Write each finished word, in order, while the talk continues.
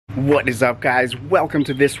What is up, guys? Welcome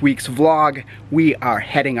to this week's vlog. We are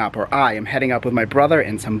heading up, or I am heading up with my brother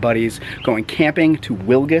and some buddies, going camping to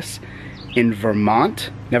Wilgus in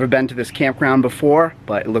Vermont. Never been to this campground before,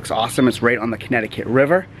 but it looks awesome. It's right on the Connecticut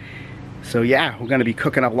River. So yeah, we're gonna be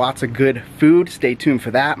cooking up lots of good food. Stay tuned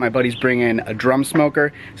for that. My buddy's bringing a drum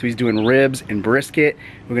smoker, so he's doing ribs and brisket.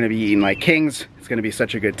 We're gonna be eating like kings. It's gonna be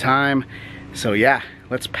such a good time. So yeah,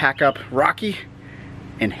 let's pack up Rocky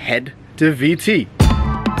and head to VT.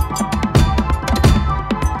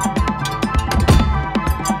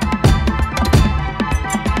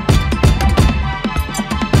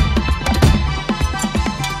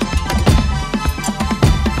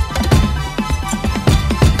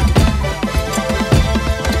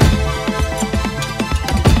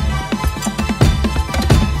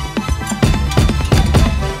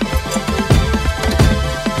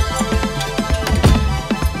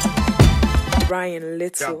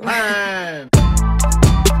 Little.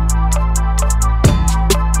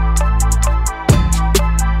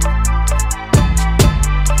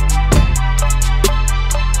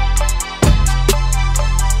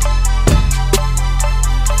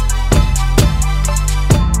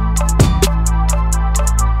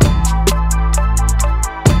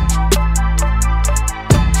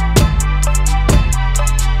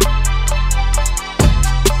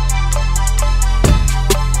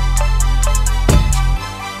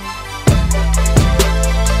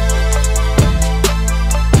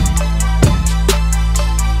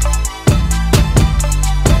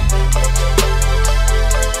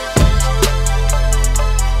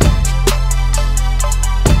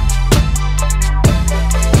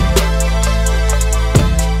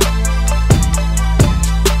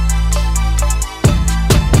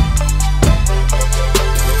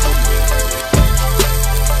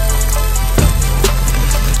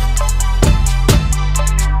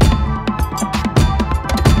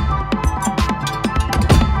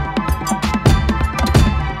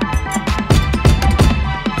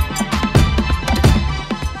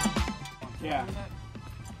 Yeah.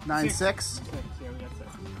 9-6.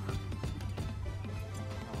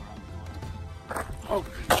 Oh.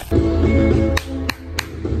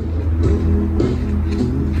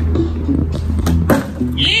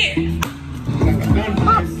 Yeah.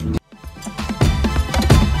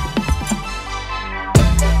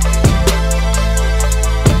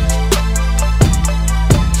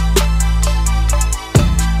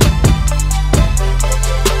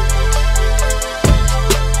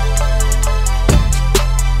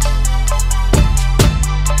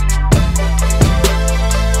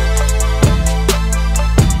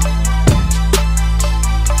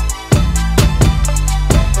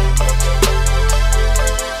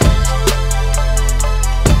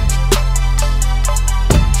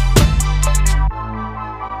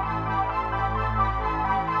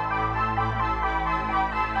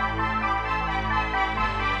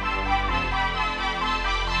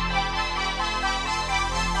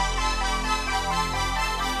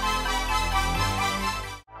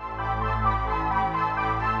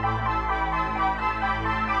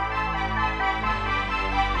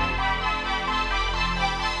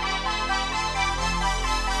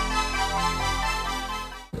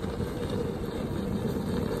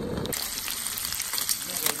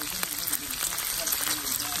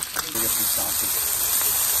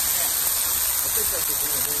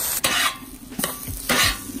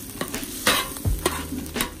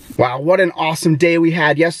 Wow, what an awesome day we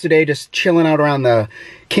had yesterday, just chilling out around the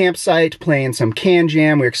campsite, playing some can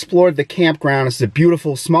jam. We explored the campground. This is a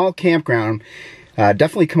beautiful, small campground.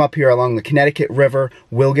 Definitely come up here along the Connecticut River,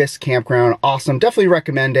 Wilgus campground. Awesome, definitely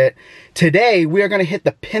recommend it. Today, we are gonna hit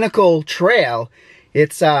the Pinnacle Trail.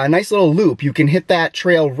 It's a nice little loop. You can hit that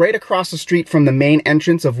trail right across the street from the main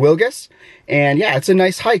entrance of Wilgus. And yeah, it's a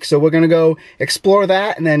nice hike. So we're gonna go explore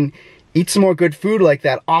that and then eat some more good food like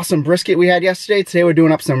that awesome brisket we had yesterday. Today we're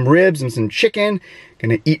doing up some ribs and some chicken.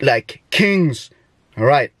 Gonna eat like kings. All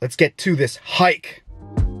right, let's get to this hike.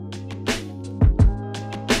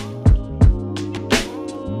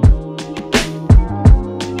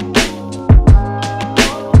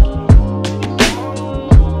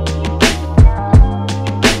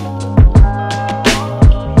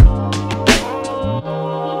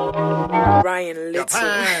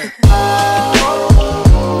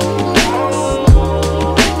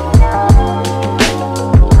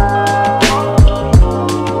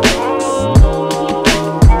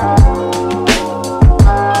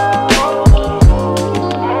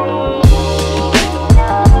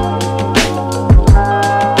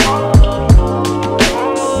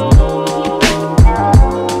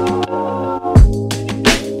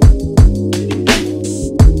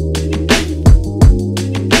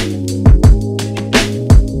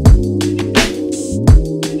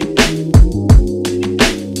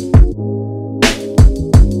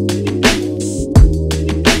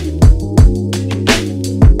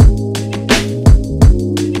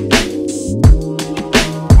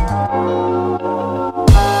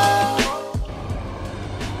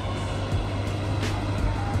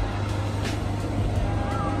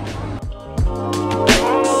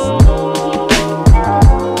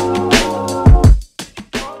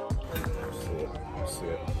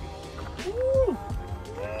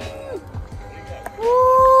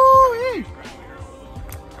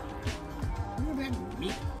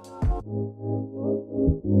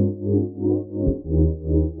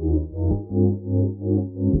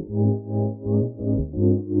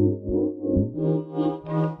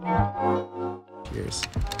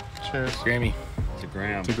 Grammy. It's a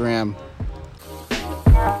gram. It's a gram.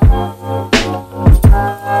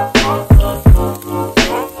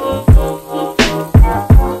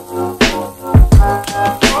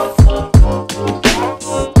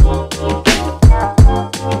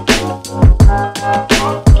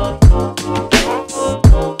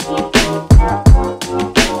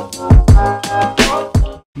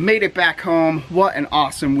 Made it back home. What an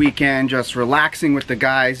awesome weekend. Just relaxing with the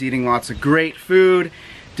guys, eating lots of great food.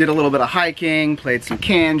 Did a little bit of hiking, played some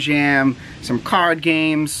can jam, some card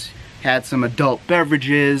games, had some adult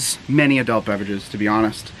beverages, many adult beverages to be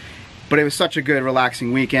honest. But it was such a good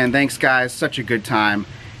relaxing weekend. Thanks guys, such a good time.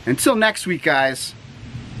 Until next week guys,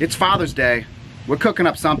 it's Father's Day. We're cooking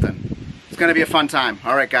up something. It's gonna be a fun time.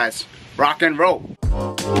 All right guys, rock and roll.